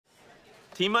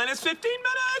T-minus 15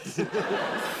 minutes!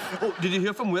 Oh, did you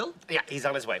hear from Will? Yeah, he's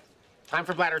on his way. Time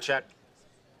for bladder check.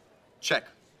 Check.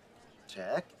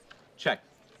 Check. Check.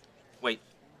 Wait.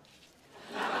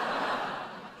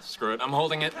 Screw it, I'm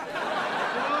holding it.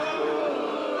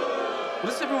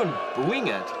 What is everyone booing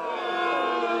at?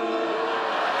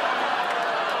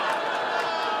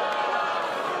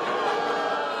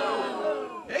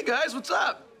 Hey, guys, what's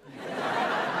up?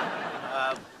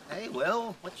 Hey,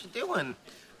 Will, what you doing?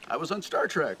 I was on Star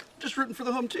Trek, just rooting for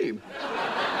the home team.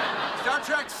 Star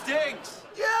Trek stinks!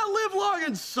 Yeah, live long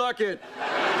and suck it.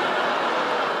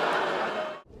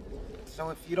 So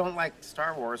if you don't like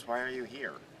Star Wars, why are you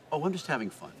here? Oh, I'm just having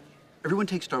fun. Everyone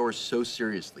takes Star Wars so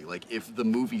seriously, like if the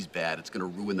movie's bad, it's gonna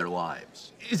ruin their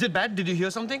lives. Is it bad? Did you hear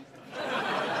something?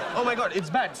 Oh my God, it's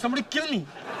bad. Somebody kill me.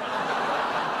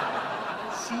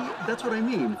 See, that's what I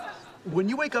mean. When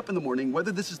you wake up in the morning,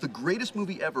 whether this is the greatest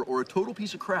movie ever or a total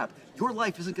piece of crap, your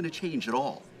life isn't gonna change at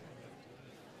all.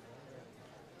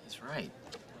 He's right.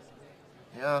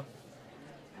 Yeah.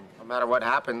 No matter what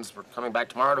happens, we're coming back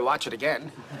tomorrow to watch it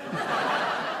again.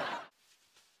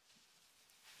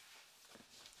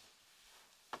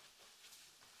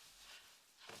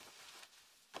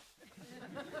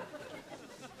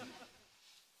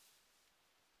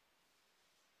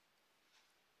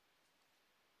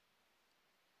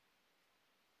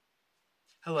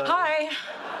 Hello. Hi.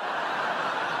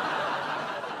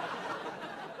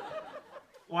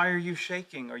 Why are you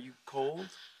shaking? Are you cold?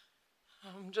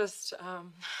 I'm just,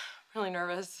 really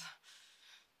nervous.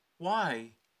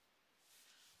 Why?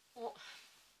 Well,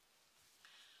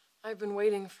 I've been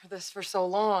waiting for this for so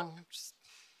long. I've just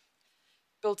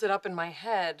built it up in my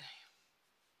head.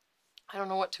 I don't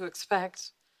know what to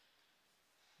expect.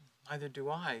 Neither do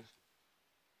I.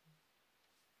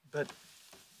 But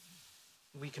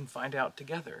we can find out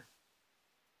together.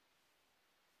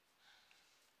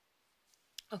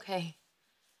 Okay.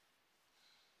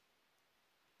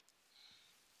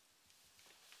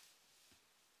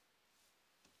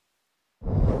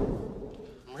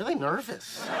 I'm really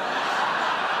nervous.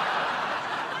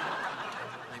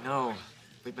 I know.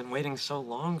 We've been waiting so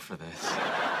long for this.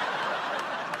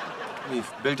 We've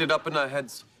built it up in our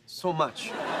heads so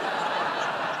much.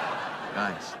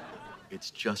 Guys,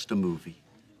 it's just a movie.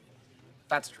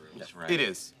 That's true. That's right. It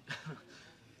is.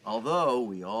 Although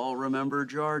we all remember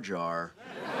Jar Jar.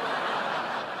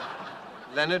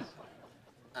 Leonard,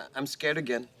 I'm scared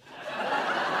again.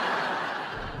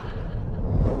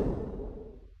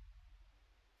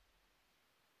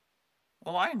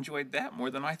 Well, I enjoyed that more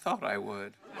than I thought I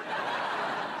would.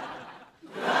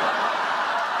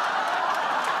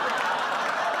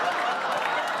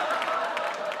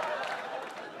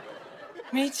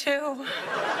 Me too.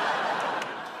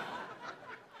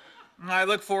 I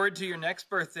look forward to your next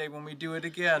birthday when we do it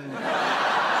again.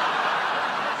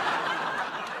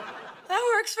 That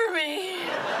works for me.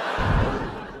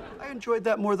 I enjoyed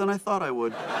that more than I thought I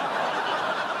would.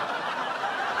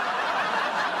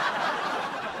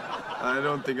 I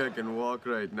don't think I can walk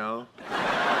right now.